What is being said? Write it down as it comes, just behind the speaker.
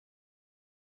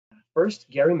First,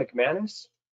 Gary McManus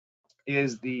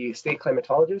is the state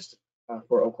climatologist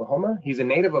for Oklahoma. He's a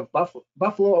native of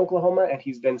Buffalo, Oklahoma, and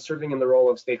he's been serving in the role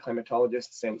of state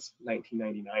climatologist since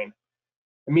 1999.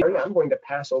 I'm going to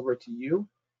pass over to you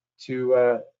as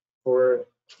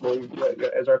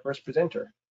our first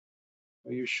presenter.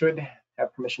 You should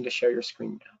have permission to share your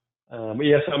screen now.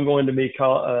 Yes, I'm going to be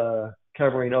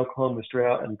covering Oklahoma's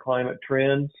drought and climate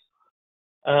trends.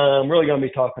 I'm really going to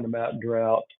be talking about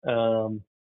drought.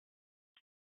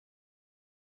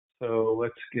 So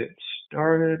let's get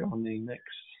started on the next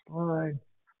slide.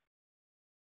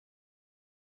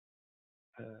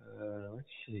 Let's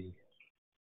see.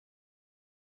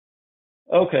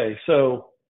 Okay,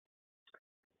 so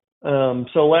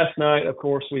last night, of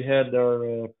course, we had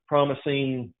our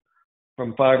promising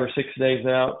from 5 or 6 days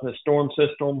out the storm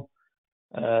system.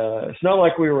 It's not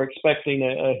like we were expecting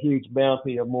a huge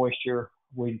bounty of moisture.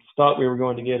 We thought we were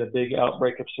going to get a big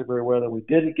outbreak of severe weather. We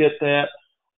didn't get that.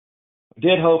 We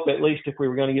did hope at least if we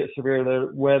were going to get severe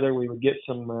weather, we would get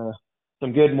some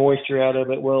good moisture out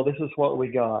of it. Well, this is what we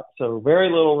got. So very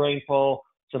little rainfall,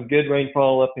 some good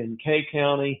rainfall up in Kay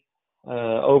County,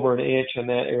 over an inch in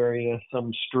that area,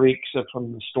 some streaks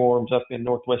from the storms up in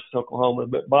northwest Oklahoma,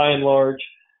 but by and large,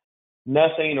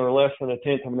 nothing or less than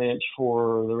 1/10 of an inch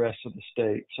for the rest of the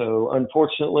state. So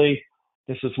unfortunately,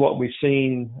 this is what we've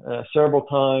seen several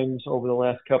times over the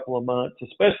last couple of months,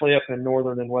 especially up in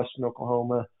northern and western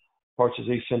Oklahoma, parts of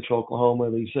east central Oklahoma.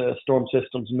 These storm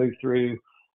systems move through,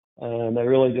 and they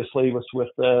really just leave us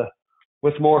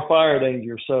with more fire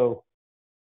danger. So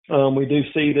we do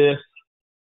see this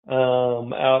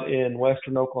out in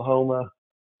western Oklahoma,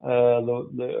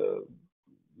 the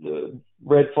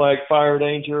red flag fire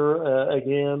danger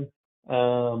again.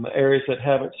 Areas that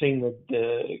haven't seen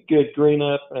the good green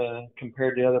up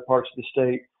compared to other parts of the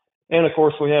state. And of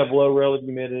course, we have low relative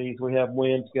humidities. We have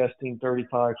winds gusting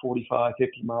 35, 45,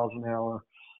 50 miles an hour,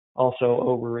 also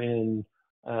over in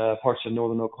parts of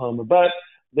northern Oklahoma. But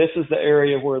this is the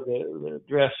area where the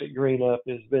drastic green up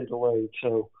has been delayed.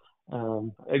 So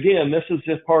again, this is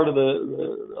just part of a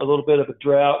little bit of a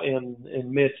drought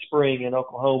in mid-spring in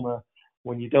Oklahoma.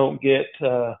 When you don't get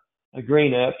a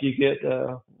green up, you get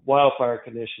wildfire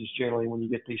conditions generally when you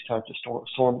get these types of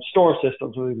storm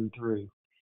systems moving through.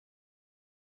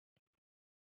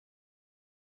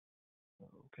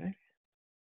 Okay.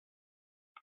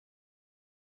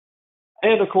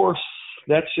 And of course,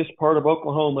 that's just part of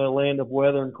Oklahoma, a land of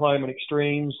weather and climate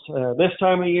extremes. This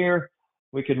time of year,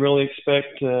 we could really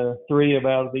expect 3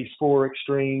 out of these 4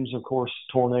 extremes. Of course,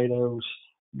 tornadoes,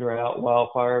 drought,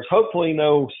 wildfires. Hopefully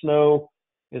no snow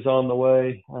is on the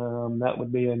way. That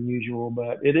would be unusual,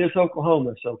 but it is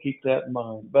Oklahoma, so keep that in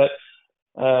mind. But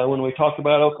when we talk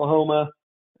about Oklahoma,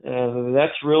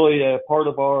 that's really a part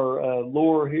of our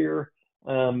lore here.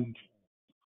 When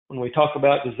we talk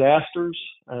about disasters,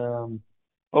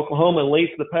 Oklahoma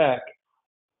leads the pack.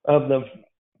 Of the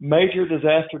major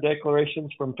disaster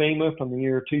declarations from FEMA from the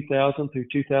year 2000 through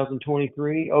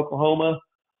 2023, Oklahoma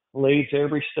leads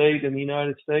every state in the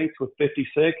United States with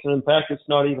 56, and in fact, it's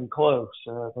not even close.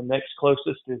 The next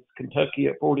closest is Kentucky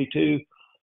at 42.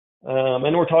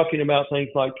 And we're talking about things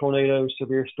like tornadoes,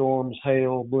 severe storms,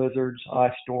 hail, blizzards,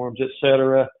 ice storms,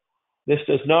 etc. This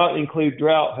does not include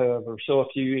drought, however. So if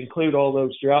you include all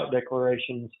those drought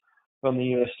declarations from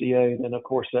the USDA, then of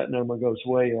course that number goes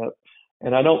way up.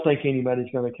 And I don't think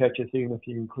anybody's going to catch us even if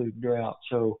you include drought.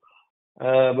 So,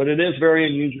 but it is very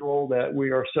unusual that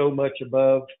we are so much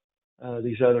above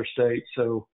these other states.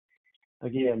 So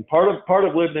again, part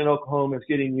of living in Oklahoma is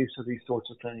getting used to these sorts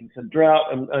of things. And drought,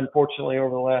 unfortunately, over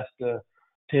the last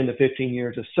 10 to 15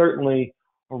 years has certainly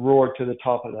roared to the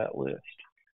top of that list.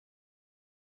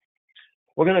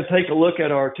 We're going to take a look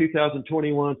at our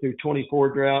 2021 through 24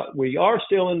 drought. We are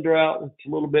still in drought. It's a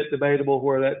little bit debatable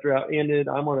where that drought ended.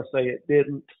 I'm going to say it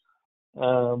didn't.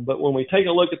 But when we take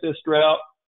a look at this drought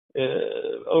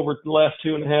over the last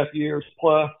 2.5 years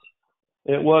plus,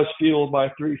 it was fueled by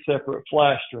 3 separate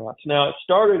flash droughts. Now, it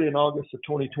started in August of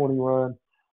 2021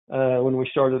 when we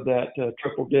started that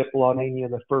triple dip La Nina,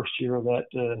 the first year of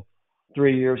that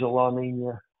 3 years of La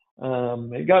Nina.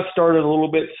 It got started a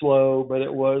little bit slow, but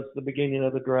it was the beginning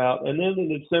of the drought. And then in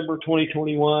December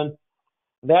 2021,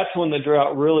 that's when the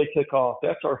drought really took off.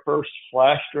 That's our first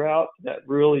flash drought that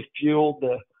really fueled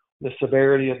the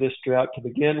severity of this drought to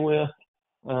begin with.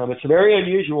 It's very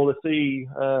unusual to see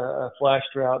a flash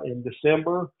drought in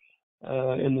December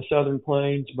in the Southern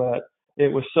Plains, but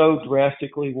it was so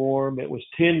drastically warm. It was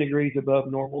 10 degrees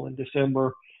above normal in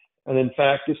December. And in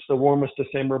fact, it's the warmest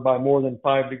December by more than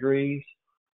 5 degrees,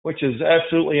 which is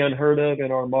absolutely unheard of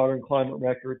in our modern climate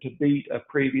record to beat a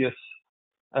previous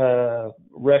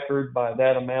record by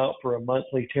that amount for a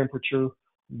monthly temperature,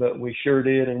 but we sure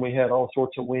did, and we had all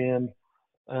sorts of wind.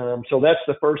 So that's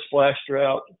the first flash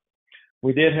drought.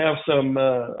 We did have some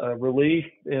relief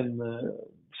in the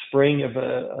spring of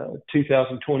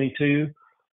 2022.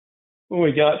 When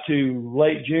we got to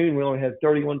late June, we only had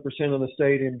 31% of the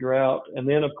state in drought. And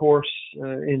then, of course,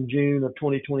 in June of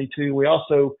 2022, we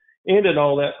also ended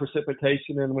all that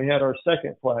precipitation and we had our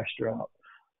second flash drought.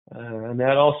 And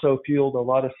that also fueled a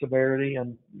lot of severity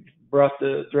and brought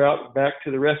the drought back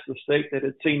to the rest of the state that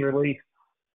had seen relief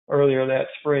earlier that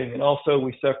spring. And also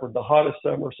we suffered the hottest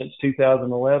summer since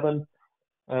 2011,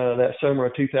 that summer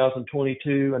of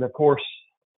 2022. And of course,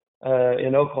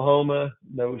 in Oklahoma,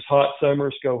 those hot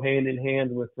summers go hand in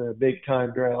hand with big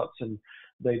time droughts, and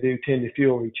they do tend to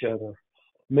fuel each other.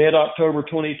 Mid-October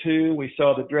 22, we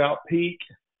saw the drought peak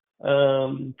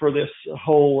for this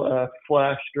whole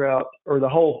flash drought, or the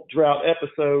whole drought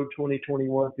episode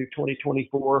 2021 through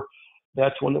 2024.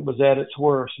 That's when it was at its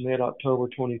worst, mid-October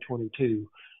 2022.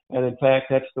 And in fact,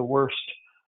 that's the worst,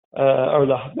 or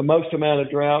the most amount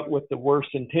of drought with the worst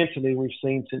intensity we've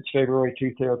seen since February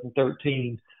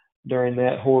 2013 during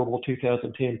that horrible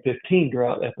 2010-15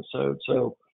 drought episode.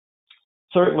 So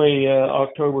certainly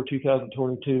October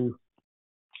 2022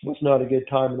 was not a good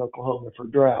time in Oklahoma for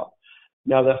drought.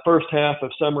 Now, the first half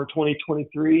of summer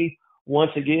 2023,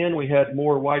 once again, we had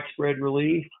more widespread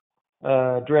relief,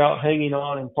 drought hanging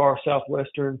on in far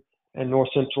southwestern and north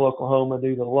central Oklahoma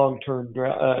due to long-term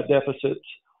deficits.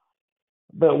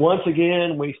 But once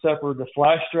again, we suffered the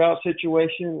flash drought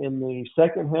situation in the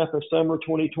second half of summer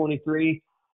 2023.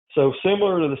 So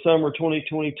similar to the summer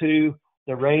 2022,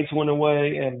 the rains went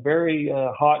away and very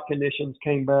hot conditions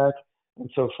came back. And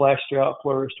so flash drought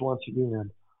flourished once again.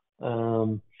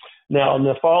 Now, in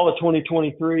the fall of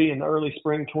 2023 and early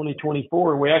spring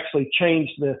 2024, we actually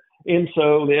changed the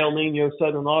ENSO, the El Nino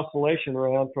Southern Oscillation,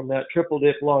 around from that triple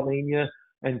dip La Nina.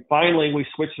 And finally, we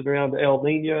switched it around to El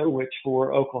Nino, which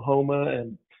for Oklahoma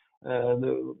and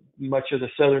much of the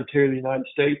southern tier of the United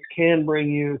States can bring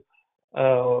you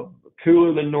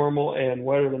cooler than normal and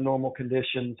wetter than normal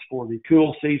conditions for the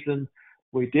cool season.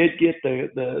 We did get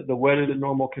the wetter than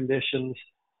normal conditions.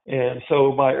 And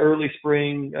so by early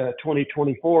spring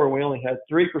 2024, we only had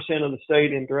 3% of the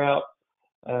state in drought.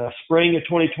 Spring of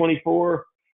 2024,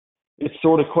 it's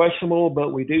sort of questionable,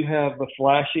 but we do have a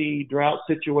flashy drought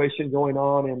situation going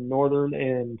on in northern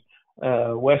and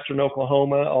western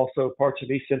Oklahoma, also parts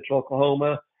of east central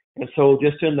Oklahoma. And so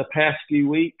just in the past few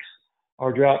weeks,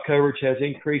 our drought coverage has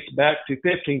increased back to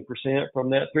 15% from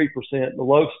that 3%, the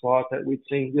low spot that we'd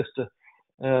seen just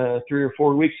 3 or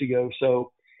 4 weeks ago.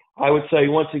 So I would say,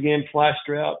 once again, flash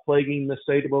drought plaguing the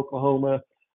state of Oklahoma.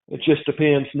 It just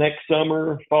depends. Next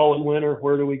summer, fall and winter,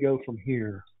 where do we go from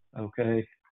here? Okay.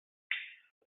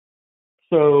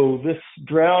 So this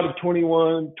drought of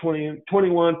 21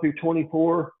 through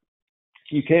 24,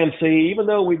 you can see, even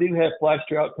though we do have flash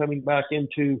drought coming back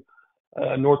into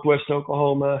northwest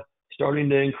Oklahoma, starting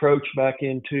to encroach back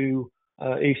into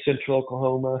east central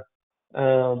Oklahoma,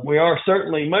 we are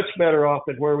certainly much better off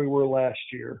than where we were last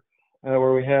year,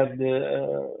 where we had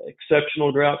the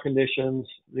exceptional drought conditions,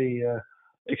 the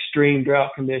extreme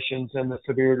drought conditions, and the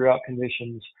severe drought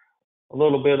conditions. A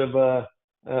little bit of a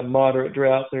moderate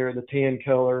drought there, the tan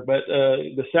color. But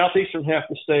the southeastern half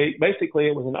of the state, basically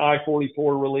it was an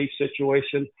I-44 relief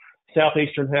situation.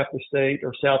 Southeastern half of the state,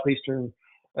 or southeastern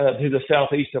to the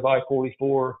southeast of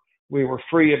I-44, we were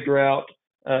free of drought,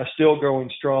 still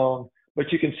growing strong.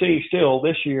 But you can see still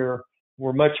this year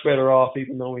we're much better off,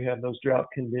 even though we have those drought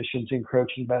conditions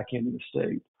encroaching back into the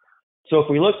state. So if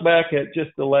we look back at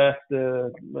just the last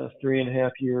 3.5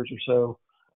 years or so,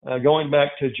 going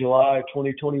back to July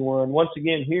 2021, once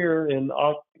again here in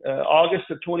August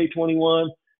of 2021,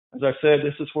 as I said,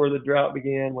 this is where the drought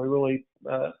began. We really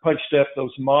punched up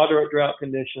those moderate drought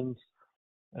conditions.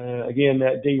 Again,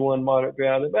 that D1 moderate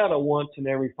drought, about a once in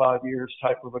every 5 years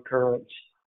type of occurrence.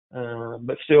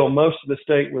 But still, most of the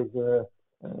state was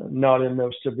not in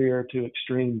those severe to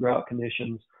extreme drought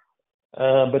conditions.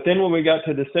 But then when we got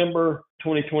to December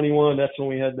 2021, that's when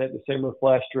we had that December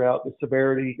flash drought. The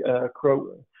severity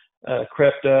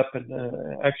crept up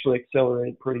and actually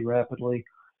accelerated pretty rapidly.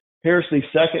 Here's the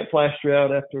second flash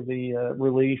drought after the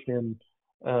relief in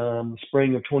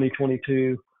spring of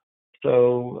 2022.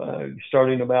 So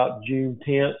starting about June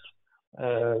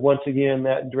 10th, once again,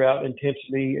 that drought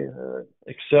intensity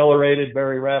accelerated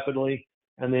very rapidly.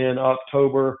 And then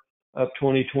October of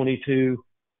 2022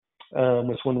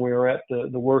 was when we were at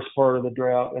the worst part of the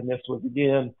drought. And this was,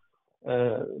 again,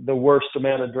 the worst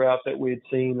amount of drought that we had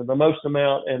seen, the most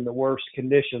amount and the worst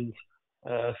conditions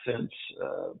since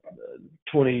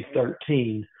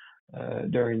 2013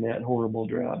 during that horrible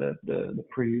drought of the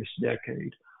previous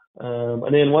decade.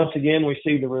 And then once again, we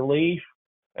see the relief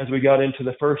as we got into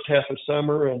the first half of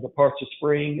summer and the parts of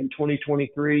spring in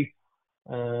 2023,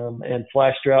 and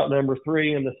flash drought number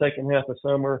 3 in the second half of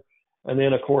summer. And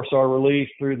then, of course, our relief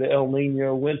through the El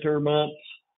Nino winter months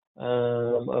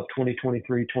of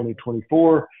 2023,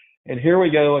 2024. And here we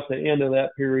go at the end of that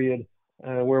period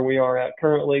where we are at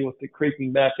currently with the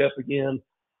creeping back up again.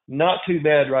 Not too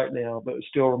bad right now, but it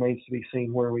still remains to be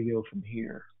seen where we go from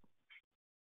here.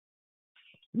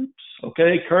 Oops.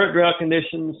 Okay, current drought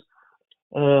conditions,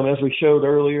 as we showed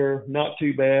earlier, not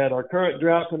too bad. Our current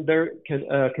drought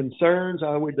concerns,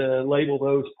 I would label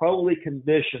those probably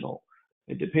conditional.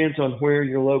 It depends on where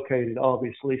you're located,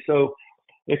 obviously. So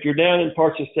if you're down in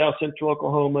parts of south central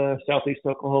Oklahoma, southeast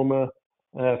Oklahoma,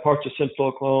 parts of central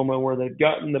Oklahoma where they've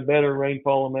gotten the better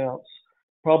rainfall amounts,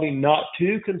 probably not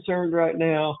too concerned right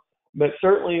now, but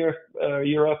certainly if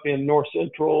you're up in north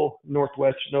central,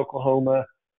 northwestern Oklahoma,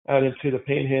 out into the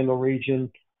Panhandle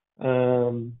region,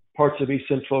 parts of east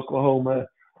central Oklahoma,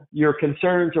 your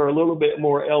concerns are a little bit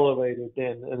more elevated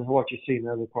than what you see in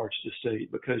other parts of the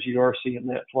state, because you are seeing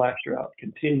that flash drought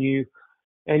continue.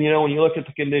 And, you know, when you look at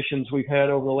the conditions we've had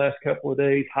over the last couple of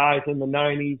days, highs in the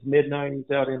 90s,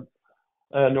 mid-90s out in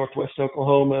northwest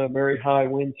Oklahoma, very high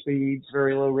wind speeds,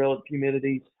 very low relative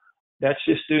humidities. That's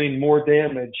just doing more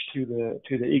damage to the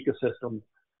ecosystem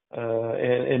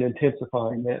and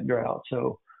intensifying that drought.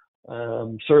 So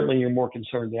certainly you're more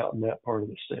concerned out in that part of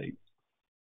the state.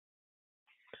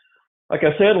 Like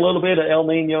I said, a little bit of El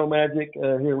Nino magic.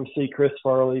 Here we see Chris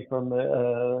Farley from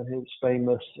his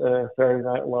famous Saturday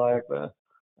Night Live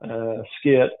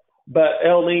skit. But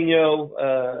El Nino,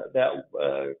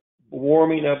 that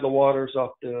warming of the waters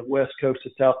off the west coast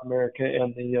of South America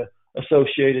and the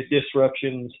associated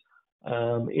disruptions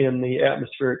in the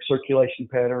atmospheric circulation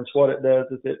patterns, what it does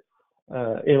is it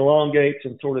elongates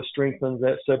and sort of strengthens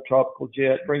that subtropical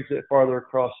jet, brings it farther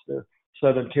across the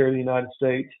southern tier of the United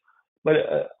States. But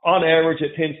on average,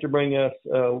 it tends to bring us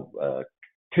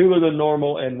cooler than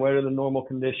normal and wetter than normal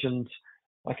conditions.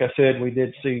 Like I said, we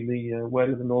did see the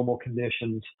wetter than normal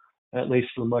conditions, at least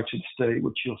for much of the state,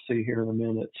 which you'll see here in a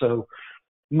minute. So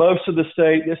most of the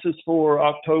state, this is for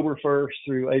October 1st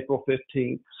through April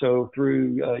 15th, so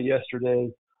through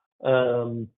yesterday.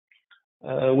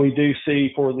 We do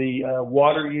see for the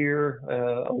water year,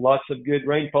 lots of good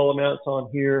rainfall amounts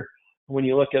on here. When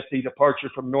you look at the departure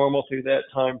from normal through that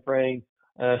time frame,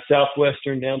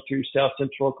 southwestern down through south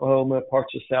central Oklahoma,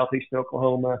 parts of southeast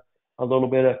Oklahoma, a little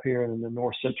bit up here in the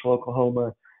north central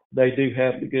Oklahoma, they do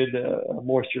have the good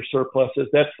moisture surpluses.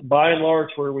 That's by and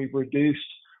large where we've reduced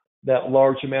that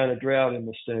large amount of drought in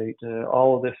the state.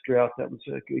 All of this drought that was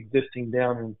existing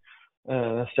down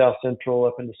in south central,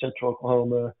 up into central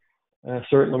Oklahoma,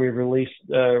 certainly we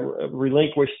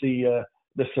relinquished the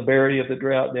severity of the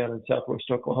drought down in southwest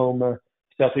Oklahoma,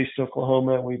 southeast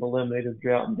Oklahoma. We've eliminated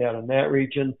drought down in that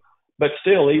region. But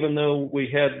still, even though we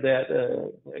had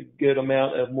that good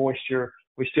amount of moisture,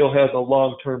 we still have the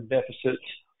long-term deficits,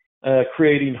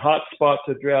 creating hot spots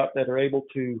of drought that are able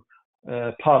to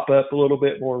pop up a little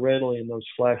bit more readily in those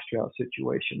flash drought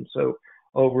situations. So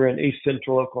over in east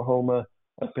central Oklahoma,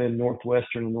 up in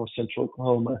northwestern and north central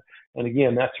Oklahoma. And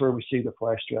again, that's where we see the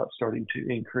flash drought starting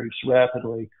to increase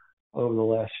rapidly over the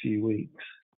last few weeks.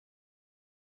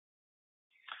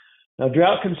 Now,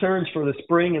 drought concerns for the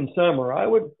spring and summer, I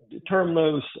would term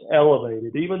those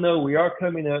elevated, even though we are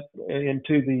coming up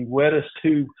into the wettest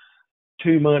two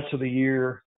months of the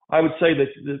year. I would say that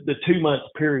the 2-month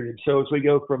period. So as we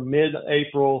go from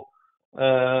mid-April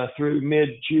through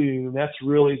mid-June, that's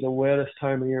really the wettest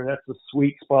time of year. That's the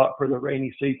sweet spot for the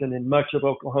rainy season in much of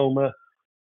Oklahoma.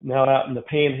 Now out in the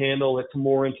Panhandle, it's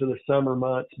more into the summer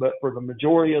months, but for the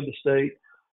majority of the state,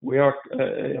 we are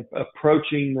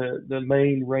approaching the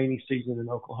main rainy season in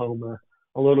Oklahoma,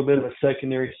 a little bit of a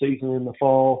secondary season in the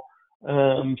fall.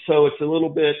 So it's a little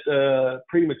bit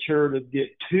premature to get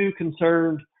too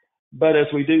concerned, but as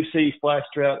we do see, flash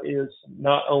drought is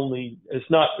it's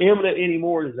not imminent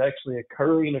anymore. It is actually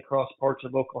occurring across parts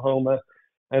of Oklahoma.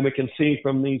 And we can see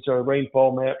from these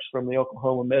rainfall maps from the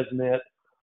Oklahoma Mesonet,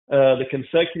 the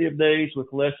consecutive days with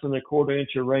less than a quarter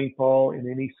inch of rainfall in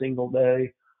any single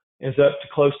day is up to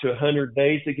close to 100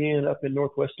 days again up in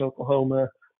northwest Oklahoma,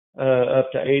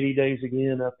 up to 80 days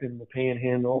again up in the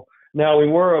Panhandle. Now, we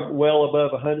were well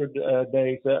above 100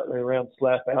 days around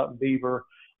Slap Out and Beaver.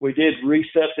 We did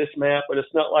reset this map, but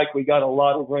it's not like we got a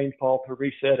lot of rainfall to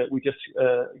reset it. We just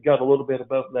got a little bit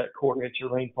above that quarter inch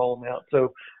of rainfall amount.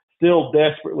 So still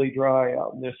desperately dry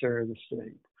out in this area of the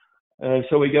state.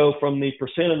 So we go from the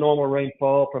percent of normal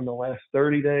rainfall from the last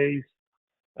 30 days,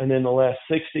 and then the last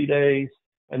 60 days,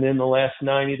 and then the last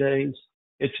 90 days.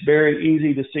 It's very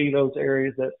easy to see those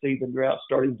areas that see the drought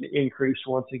starting to increase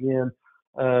once again,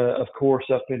 of course,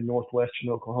 up in northwestern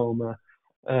Oklahoma,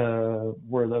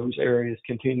 where those areas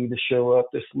continue to show up,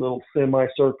 this little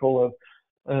semicircle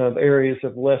of areas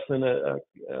of less than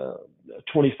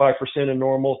 25% of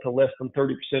normal to less than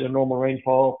 30% of normal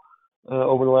rainfall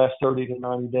over the last 30 to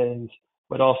 90 days,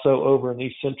 but also over in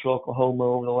east central Oklahoma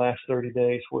over the last 30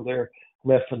 days where they're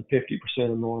less than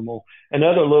 50% of normal, and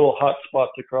other little hot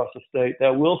spots across the state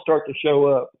that will start to show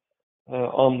up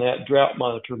on that drought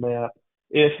monitor map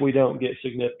if we don't get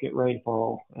significant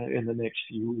rainfall in the next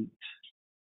few weeks.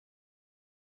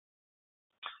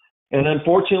 And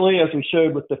unfortunately, as we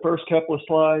showed with the first couple of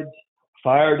slides,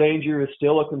 fire danger is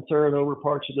still a concern over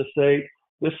parts of the state.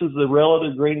 This is the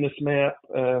relative greenness map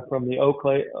from the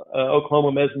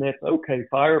Oklahoma Mesonet OK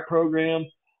Fire Program.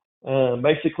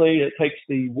 Basically, it takes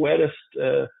the wettest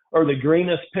or the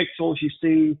greenest pixels you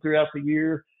see throughout the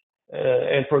year,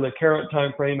 and for the current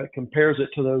time frame, it compares it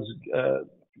to those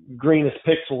greenest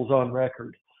pixels on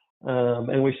record.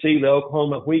 And we see the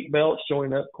Oklahoma wheat belt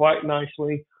showing up quite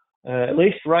nicely. At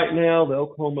least right now, the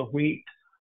Oklahoma wheat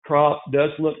crop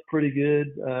does look pretty good.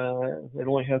 It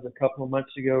only has a couple of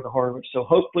months to go to harvest, so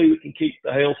hopefully we can keep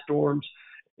the hailstorms,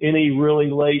 any really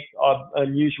late,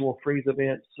 unusual freeze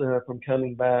events from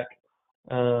coming back.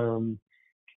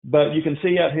 But you can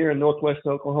see out here in northwest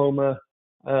Oklahoma,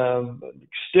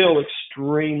 still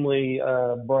extremely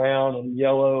brown and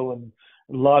yellow, and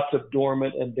lots of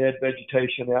dormant and dead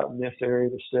vegetation out in this area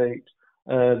of the state.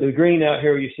 The green out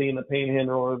here you see in the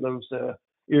panhandle are those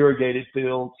irrigated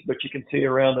fields, but you can see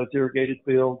around those irrigated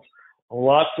fields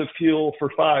lots of fuel for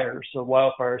fires, so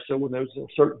wildfires. So when those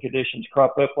certain conditions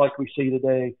crop up like we see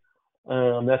today,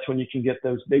 that's when you can get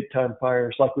those big time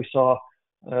fires like we saw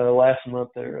last month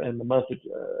there and the month of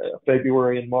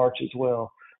February and March as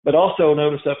well. But also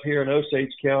notice up here in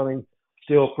Osage County,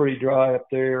 still pretty dry up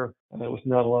there with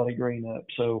not a lot of green up.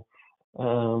 So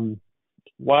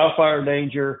wildfire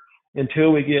danger,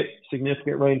 until we get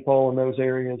significant rainfall in those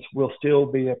areas, will still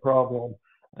be a problem,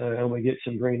 and we get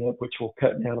some green up, which will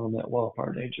cut down on that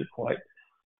wildfire danger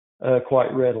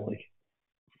quite readily.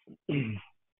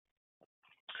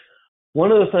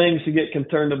 One of the things to get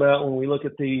concerned about when we look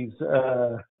at these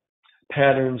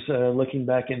patterns, looking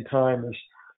back in time, is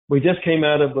we just came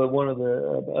out of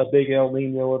a big El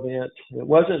Nino event. It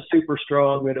wasn't super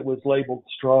strong, but it was labeled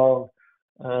strong.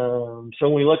 So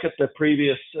when we look at the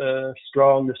previous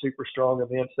strong to super strong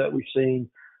events that we've seen,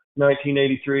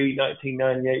 1983,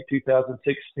 1998,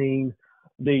 2016,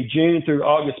 the June through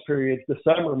August periods, the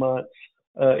summer months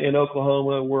in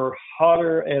Oklahoma were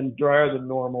hotter and drier than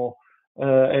normal.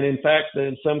 And in fact,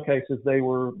 in some cases, they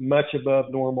were much above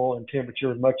normal in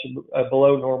temperature, much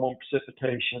below normal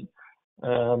precipitation.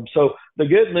 So the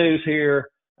good news here,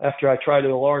 after I try to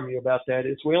alarm you about that,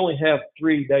 is we only have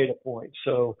 3 data points.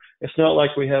 So it's not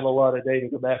like we have a lot of data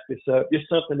to back this up. Just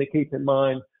something to keep in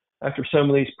mind after some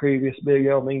of these previous big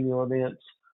El Nino events.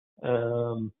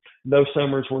 Those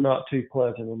summers were not too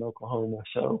pleasant in Oklahoma.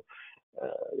 So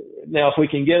now if we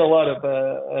can get a lot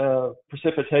of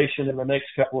precipitation in the next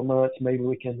couple of months, maybe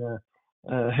we can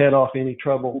head off any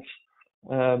troubles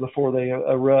before they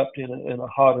erupt in a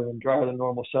hotter and drier than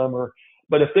normal summer.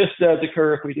 But if this does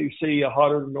occur, if we do see a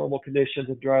hotter than normal conditions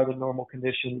and drier than normal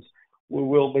conditions, we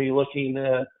will be looking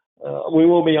at, we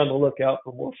will be on the lookout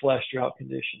for more flash drought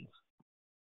conditions.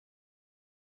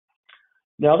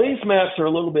 Now these maps are a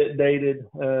little bit dated.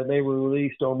 They were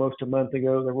released almost a month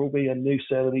ago. There will be a new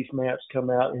set of these maps come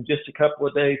out in just a couple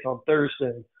of days on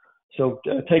Thursday. So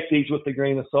take these with a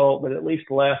grain of salt, but at least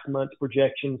last month's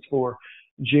projections for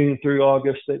June through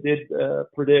August that did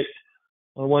predict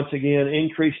once again,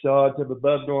 increased odds of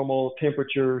above normal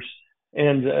temperatures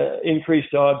and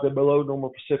increased odds of below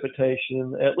normal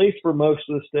precipitation, at least for most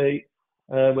of the state,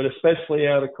 but especially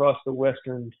out across the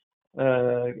western,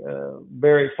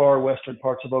 very far western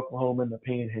parts of Oklahoma and the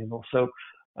Panhandle. So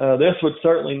this would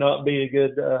certainly not be a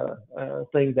good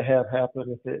thing to have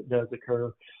happen if it does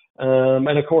occur.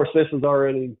 And of course, this is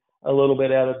already a little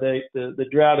bit out of date. The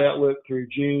drought outlook through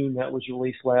June that was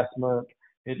released last month,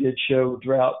 it did show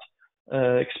drought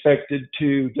expected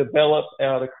to develop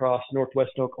out across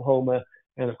northwest Oklahoma,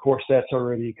 and of course that's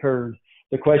already occurred.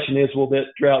 The question is, will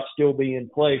that drought still be in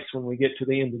place when we get to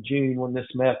the end of June when this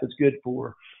map is good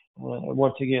for?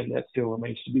 Once again, that still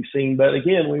remains to be seen. But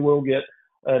again, we will get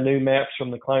new maps from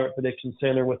the Climate Prediction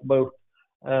Center with both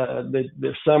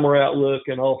the summer outlook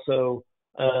and also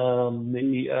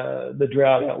the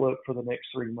drought outlook for the next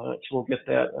 3 months. We'll get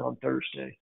that on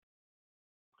Thursday.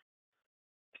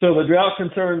 So the drought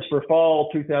concerns for fall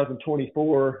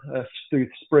 2024 through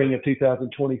spring of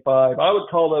 2025, I would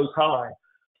call those high,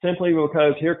 simply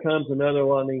because here comes another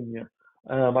La Nina.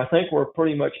 I think we're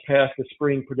pretty much past the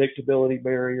spring predictability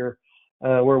barrier,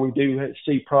 where we do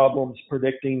see problems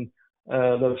predicting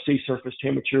those sea surface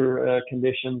temperature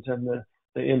conditions and the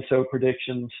INSO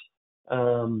predictions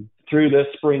through this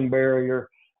spring barrier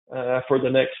for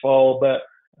the next fall. But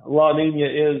La Nina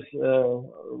is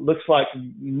looks like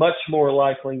much more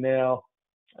likely now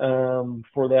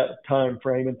for that time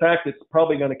frame. In fact, it's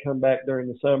probably going to come back during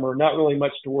the summer. Not really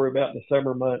much to worry about in the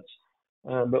summer months,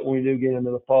 but when we do get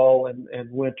into the fall and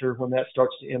winter, when that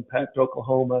starts to impact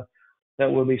Oklahoma,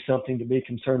 that will be something to be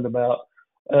concerned about.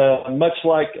 Much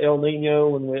like El Nino,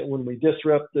 when we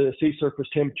disrupt the sea surface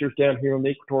temperatures down here in the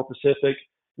Equator Pacific,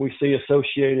 we see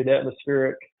associated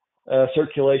atmospheric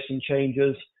circulation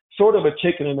changes. Sort of a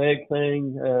chicken and egg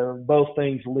thing. Both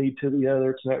things lead to the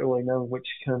other. It's not really known which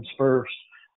comes first.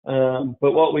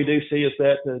 But what we do see is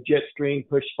that the jet stream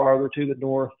pushed farther to the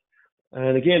north.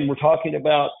 And again, we're talking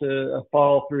about a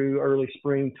fall through early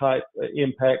spring type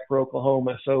impact for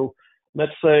Oklahoma. So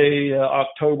let's say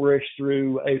October-ish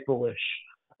through April-ish,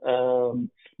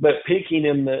 but peaking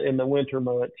in the winter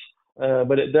months.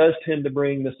 But it does tend to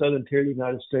bring the southern tier of the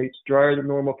United States drier than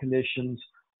normal conditions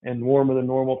and warmer than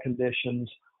normal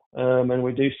conditions. And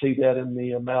we do see that in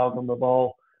the amalgam of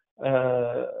all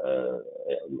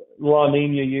La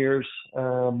Nina years.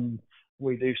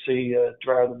 We do see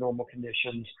drier than normal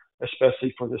conditions,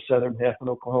 especially for the southern half of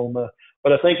Oklahoma.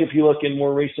 But I think if you look in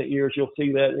more recent years, you'll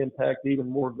see that impact even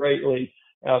more greatly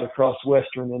out across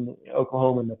western and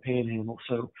Oklahoma and the Panhandle.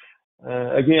 So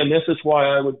again, this is why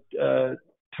I would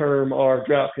term our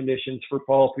drought conditions for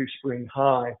fall through spring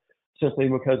high, simply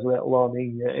because of that La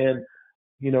Nina. And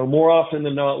more often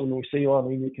than not, when we see La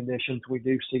Nina conditions, we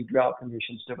do see drought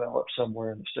conditions develop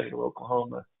somewhere in the state of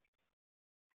Oklahoma.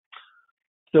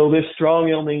 So this strong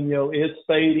El Nino is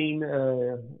fading,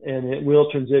 and it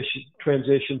will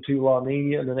transition to La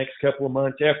Nina in the next couple of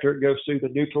months after it goes through the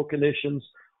neutral conditions.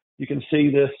 You can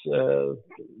see this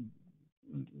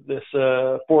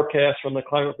forecast from the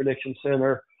Climate Prediction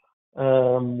Center.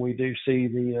 We do see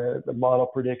the model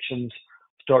predictions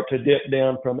start to dip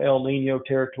down from El Nino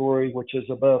territory, which is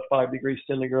above 5 degrees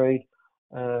centigrade,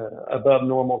 above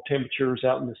normal temperatures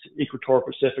out in the Equator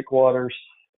Pacific waters.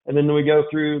 And then we go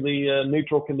through the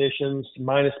neutral conditions,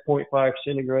 minus 0.5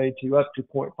 centigrade to up to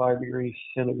 0.5 degrees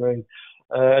centigrade.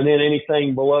 And then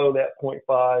anything below that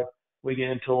 0.5, we get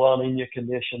into La Nina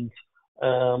conditions.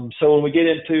 So when we get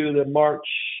into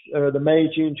the May,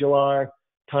 June, July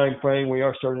time frame, we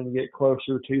are starting to get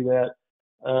closer to that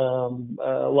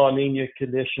La Nina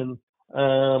condition.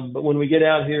 But when we get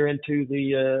out here into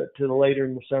to the later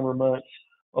in the summer months,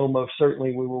 almost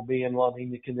certainly we will be in La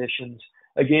Nina conditions.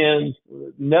 Again,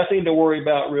 nothing to worry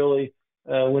about really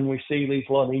when we see these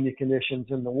La Nina conditions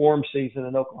in the warm season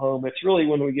in Oklahoma. It's really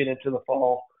when we get into the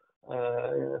fall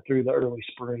through the early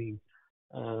spring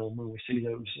when we see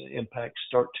those impacts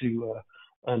start to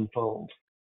unfold.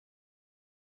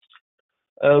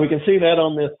 We can see that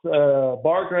on this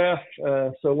bar graph.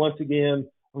 So once again,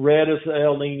 red is the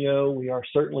El Nino. We are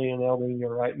certainly in El Nino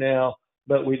right now,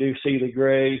 but we do see the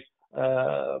gray.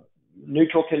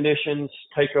 Neutral conditions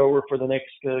take over for the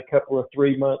next couple of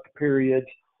 3-month periods.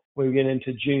 We get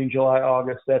into June, July,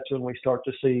 August. That's when we start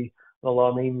to see the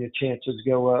La Nina chances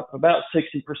go up. About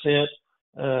 60%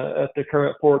 at the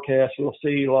current forecast, we'll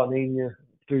see La Nina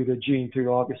through the June through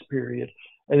August period.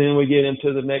 And then we get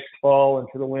into the next fall,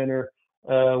 into the winter,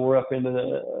 we're up into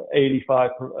the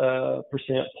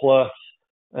 85% plus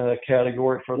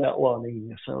category for that La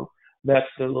Nina. So that's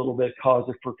a little bit cause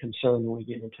for concern when we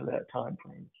get into that time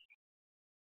frame.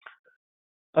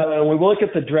 We look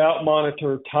at the drought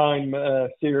monitor time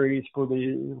series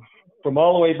from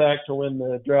all the way back to when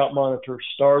the drought monitor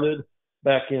started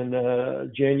back in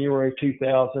January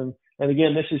 2000. And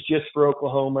again, this is just for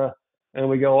Oklahoma, and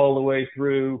we go all the way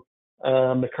through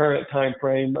the current time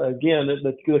frame. Again,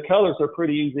 the colors are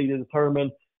pretty easy to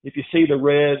determine. If you see the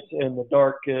reds and the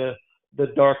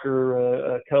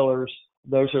darker colors,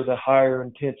 those are the higher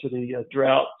intensity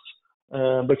droughts.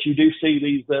 But you do see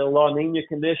these La Nina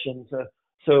conditions.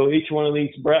 So each one of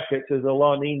these brackets is a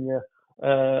La Nina,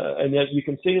 and yet you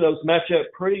can see those match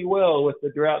up pretty well with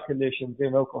the drought conditions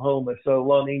in Oklahoma. So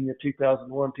La Nina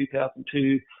 2001,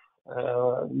 2002,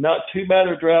 not too bad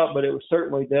a drought, but it was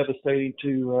certainly devastating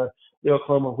to the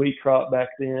Oklahoma wheat crop back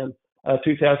then.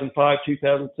 2005,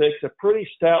 2006, a pretty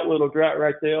stout little drought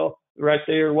right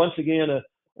there. Once again,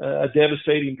 a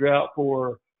devastating drought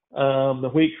for the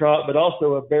wheat crop, but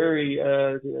also a very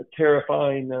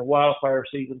terrifying wildfire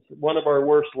season. One of our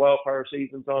worst wildfire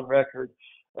seasons on record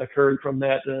occurred from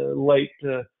that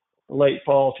late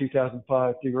fall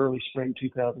 2005 through early spring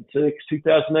 2006,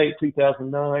 2008,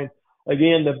 2009.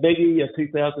 Again, the biggie of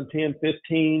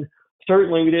 2010-15.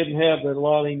 Certainly, we didn't have the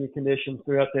La Nina conditions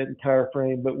throughout that entire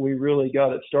frame, but we really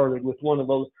got it started with one of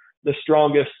the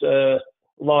strongest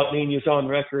La Ninas on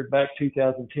record back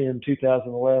 2010,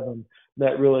 2011.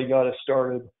 That really got us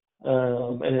started.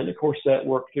 And then, of course, that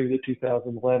worked through the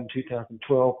 2011,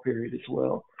 2012 period as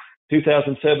well.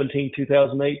 2017,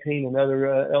 2018,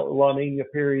 another La Nina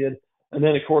period. And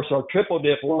then, of course, our triple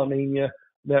dip La Nina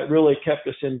that really kept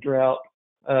us in drought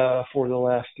for the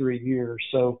last 3 years.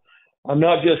 So I'm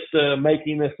not just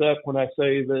making this up when I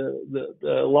say the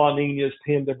La Ninas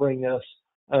tend to bring us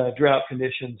drought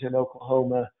conditions in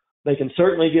Oklahoma. They can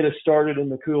certainly get us started in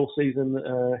the cool season,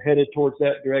 headed towards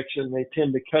that direction. They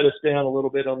tend to cut us down a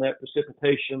little bit on that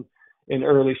precipitation in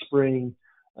early spring,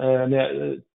 and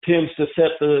that tends to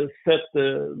set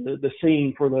the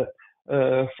scene for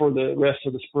the rest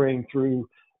of the spring through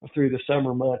the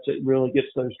summer months. It really gets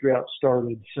those droughts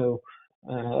started. So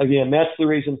again, that's the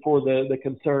reason for the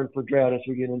concern for drought as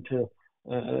we get into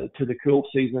to the cool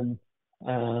season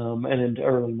and into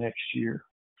early next year.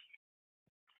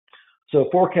 So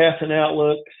forecasts and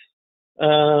outlooks.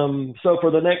 So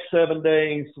for the next 7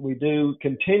 days, we do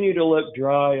continue to look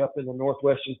dry up in the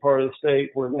northwestern part of the state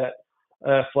where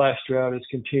that flash drought is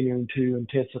continuing to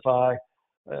intensify.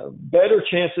 Better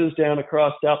chances down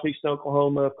across southeast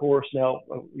Oklahoma, of course. Now,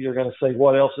 you're going to say,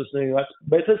 what else is new?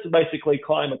 This is basically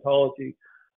climatology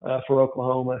for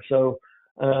Oklahoma. So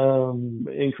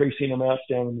increasing amounts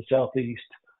down in the southeast.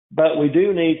 But we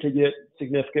do need to get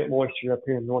significant moisture up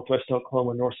here in northwest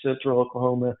Oklahoma, north central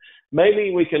Oklahoma.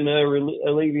 Maybe we can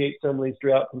alleviate some of these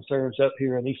drought concerns up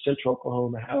here in east central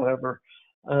Oklahoma, however.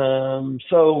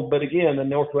 But again, the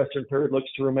northwestern third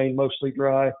looks to remain mostly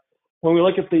dry. When we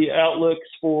look at the outlooks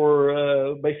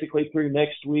for basically through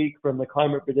next week from the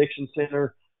Climate Prediction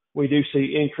Center, we do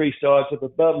see increased odds of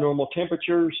above normal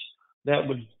temperatures. That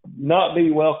would not be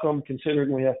welcome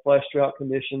considering we have flash drought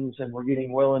conditions and we're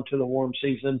getting well into the warm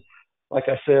season. Like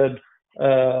I said,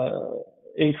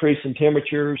 increase in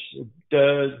temperatures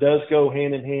does go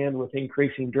hand in hand with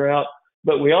increasing drought,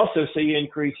 but we also see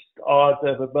increased odds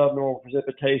of above normal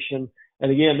precipitation.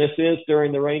 And again, this is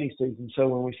during the rainy season. So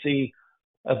when we see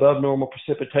above normal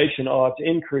precipitation odds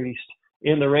increased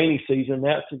in the rainy season,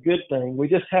 that's a good thing. We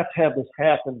just have to have this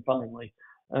happen finally.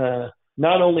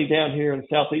 Not only down here in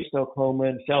southeast Oklahoma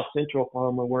and south central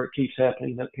Oklahoma where it keeps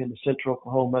happening up in the central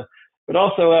Oklahoma, but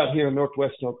also out here in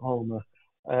northwest Oklahoma.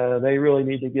 They really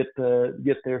need to get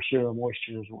their share of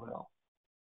moisture as well.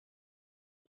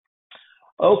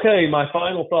 Okay, my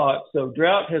final thoughts. So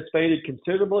drought has faded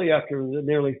considerably after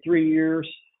nearly 3 years,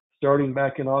 starting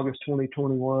back in August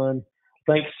 2021.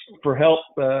 Thanks for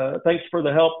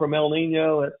the help from El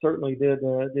Nino. It certainly did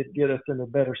get us in a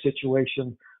better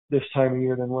situation this time of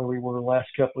year than where we were the last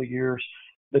couple of years.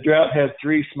 The drought had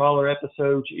 3 smaller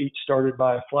episodes, each started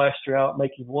by a flash drought,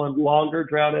 making one longer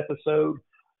drought episode.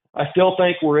 I still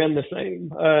think we're in the same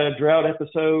drought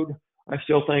episode. I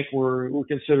still think we're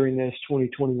considering this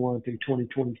 2021 through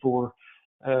 2024.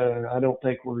 I don't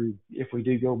think if we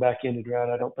do go back into drought,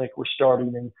 I don't think we're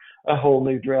starting in a whole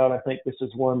new drought. I think this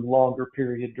is one longer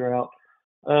period drought.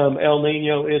 El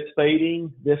Nino, it's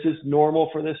fading. This is normal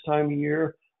for this time of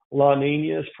year. La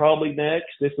Nina is probably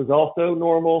next. This is also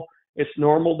normal. It's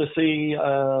normal to see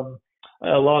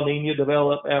La Nina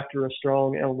develop after a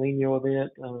strong El Nino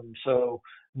event. So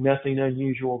nothing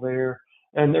unusual there.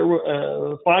 And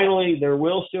finally, there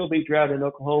will still be drought in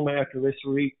Oklahoma after this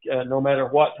week, no matter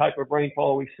what type of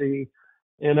rainfall we see.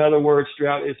 In other words,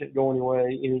 drought isn't going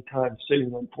away anytime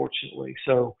soon, unfortunately.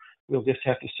 So we'll just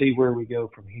have to see where we go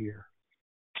from here.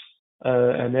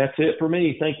 And that's it for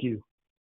me. Thank you.